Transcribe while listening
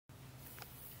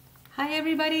Hi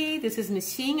everybody, this is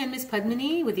Miss Shing and Miss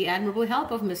Padmini with the admirable help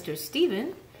of Mr.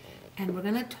 Stephen, and we're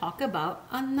going to talk about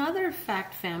another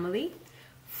fact family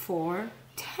for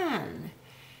 10.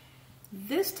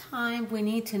 This time we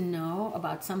need to know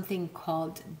about something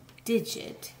called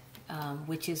digit,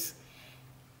 which is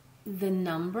the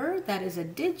number that is a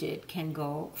digit can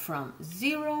go from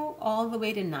 0 all the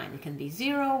way to 9. It can be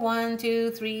 0, 1,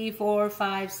 2, 3, 4,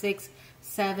 5, 6,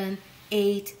 7,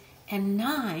 8, and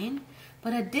 9.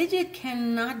 But a digit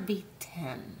cannot be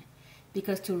 10,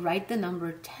 because to write the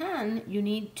number 10, you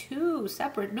need two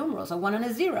separate numerals, a 1 and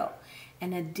a 0.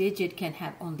 And a digit can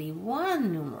have only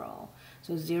one numeral.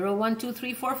 So 0, 1, 2,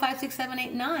 3, 4, 5, 6, 7,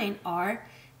 8, 9 are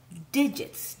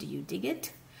digits. Do you dig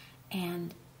it?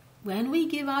 And when we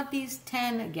give out these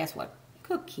 10, guess what,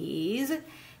 cookies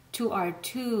to our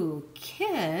two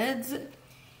kids,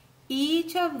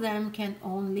 each of them can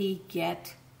only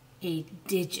get a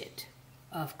digit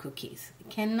of cookies. It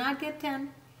cannot get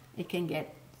 10. It can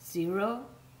get 0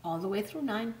 all the way through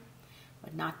 9,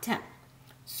 but not 10.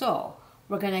 So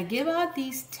we're going to give out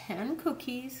these 10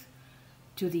 cookies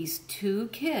to these two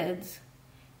kids,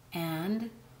 and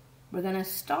we're going to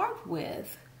start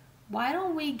with, why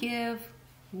don't we give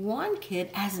one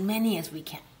kid as many as we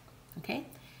can? Okay?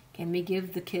 Can we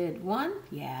give the kid 1?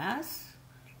 Yes.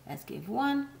 Let's give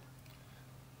 1,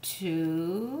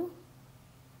 2,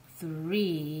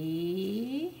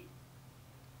 3,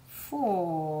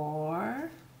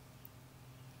 4,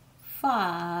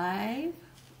 5,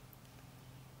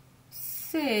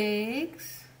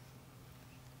 6,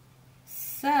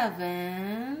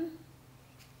 7,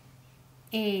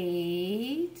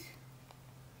 8,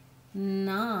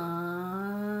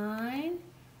 9,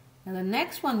 and the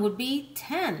next one would be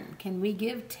 10. Can we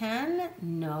give 10?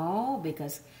 No,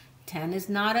 because 10 is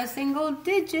not a single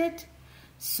digit.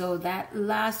 So that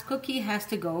last cookie has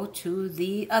to go to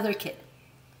the other kid.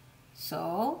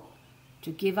 So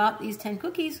to give out these 10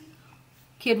 cookies,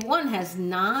 kid 1 has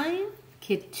 9,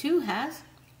 kid 2 has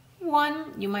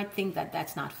 1. You might think that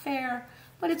that's not fair,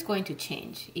 but it's going to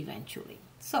change eventually.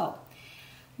 So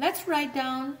let's write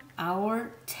down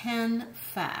our 10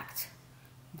 fact.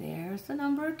 There's the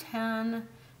number 10.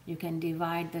 You can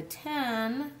divide the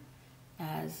 10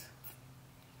 as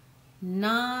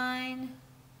 9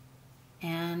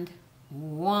 and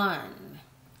 1.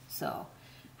 So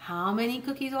how many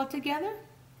cookies altogether?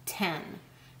 10.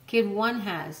 Kid 1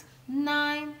 has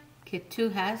 9. Kid 2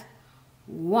 has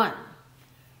 1.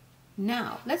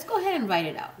 Now let's go ahead and write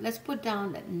it out. Let's put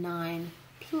down that 9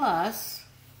 plus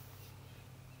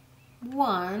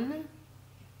 1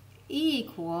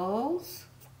 equals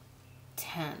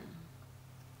 10.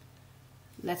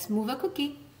 Let's move a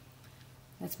cookie.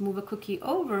 Let's move a cookie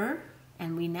over,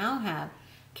 and we now have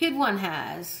kid 1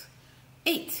 has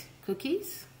 8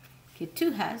 cookies. Kid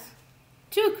 2 has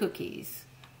 2 cookies.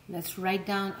 Let's write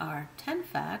down our 10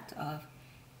 fact of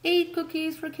 8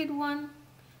 cookies for kid 1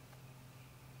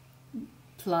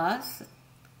 plus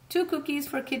 2 cookies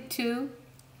for kid 2.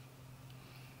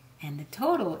 And the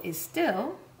total is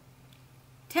still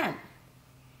 10.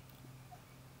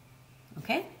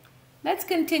 Okay? Let's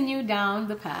continue down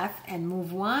the path and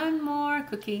move one more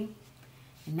cookie.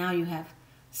 And now you have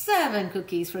 7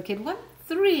 cookies for kid 1,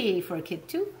 3 for kid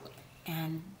 2,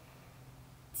 and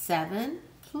 7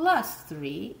 plus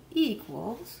 3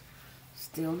 equals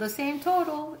still the same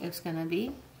total. It's going to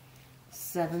be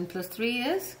 7 plus 3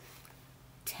 is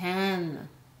 10.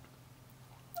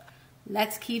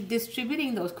 Let's keep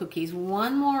distributing those cookies.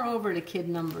 One more over to kid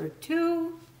number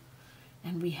 2,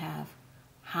 and we have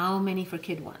how many for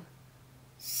kid 1?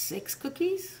 6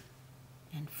 cookies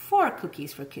and 4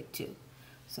 cookies for kid 2.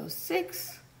 So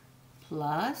 6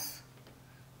 plus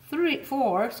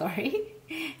 4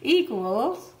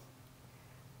 equals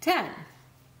 10.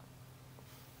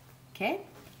 Okay,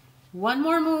 one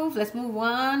more move. Let's move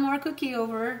one more cookie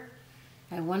over.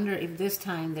 I wonder if this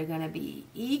time they're going to be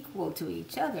equal to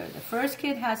each other. The first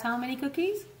kid has how many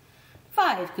cookies?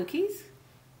 5 cookies.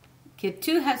 Kid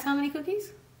 2 has how many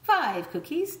cookies? 5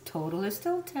 cookies. Total is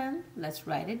still 10. Let's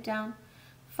write it down.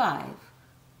 5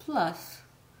 plus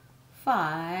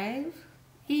 5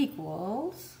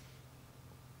 equals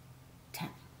 10.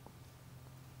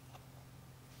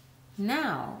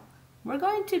 Now, we're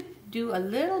going to do a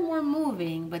little more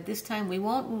moving, but this time we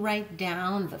won't write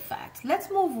down the facts. Let's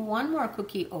move one more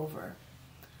cookie over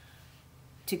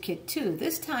to kid 2.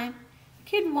 This time,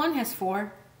 kid 1 has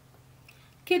 4,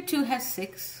 kid 2 has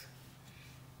 6,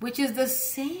 which is the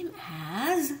same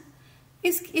as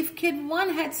if kid 1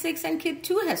 had 6 and kid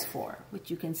 2 has 4,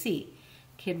 which you can see.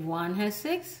 Kid 1 has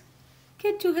 6,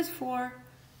 kid 2 has 4,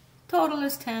 total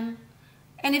is 10,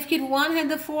 And if kid 1 had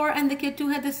the 4 and the kid 2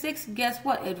 had the 6, guess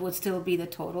what? It would still be the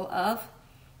total of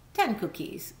 10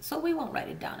 cookies. So we won't write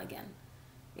it down again.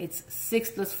 It's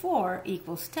 6 plus 4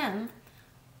 equals 10.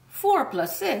 4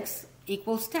 plus 6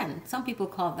 equals 10. Some people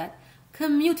call that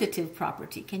commutative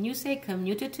property. Can you say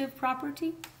commutative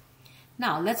property?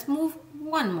 Now let's move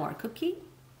one more cookie.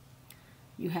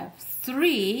 You have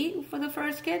 3 for the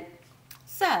first kid,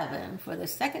 7 for the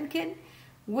second kid.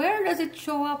 Where does it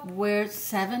show up where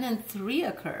 7 and 3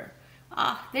 occur?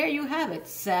 Ah, there you have it.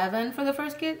 7 for the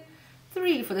first kid,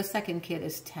 3 for the second kid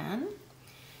is 10.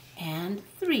 And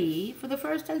 3 for the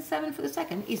first and 7 for the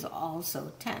second is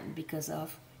also 10 because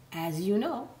of, as you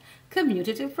know,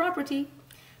 commutative property.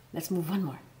 Let's move one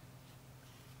more.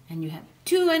 And you have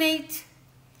 2 and 8.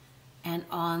 And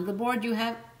on the board you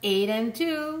have 8 and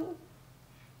 2.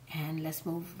 And let's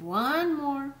move one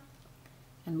more.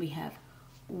 And we have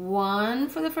 1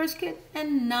 for the first kid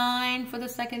and 9 for the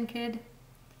second kid.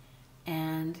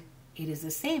 And it is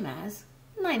the same as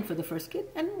 9 for the first kid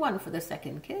and 1 for the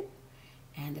second kid.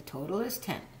 And the total is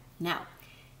 10. Now,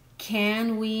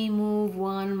 can we move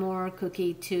one more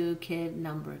cookie to kid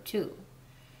number 2?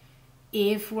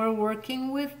 If we're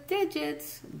working with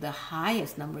digits, the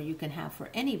highest number you can have for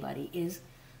anybody is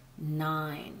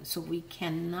 9. So we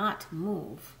cannot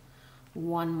move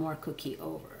one more cookie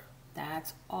over.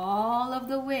 That's all of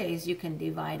the ways you can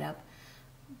divide up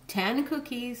 10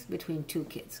 cookies between 2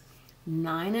 kids.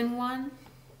 9 and 1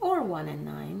 or 1 and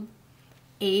 9.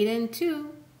 8 and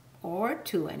 2 or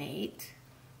 2 and 8.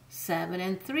 7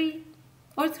 and 3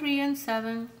 or 3 and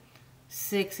 7.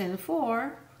 6 and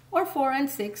 4 or 4 and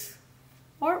 6.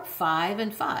 Or 5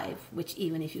 and 5, which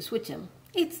even if you switch them,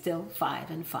 it's still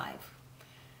 5 and 5.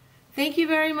 Thank you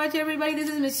very much, everybody. This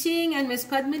is Ms. Shing and Ms.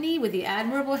 Padmini with the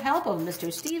admirable help of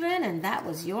Mr. Stephen, and that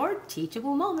was your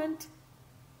Teachable Moment.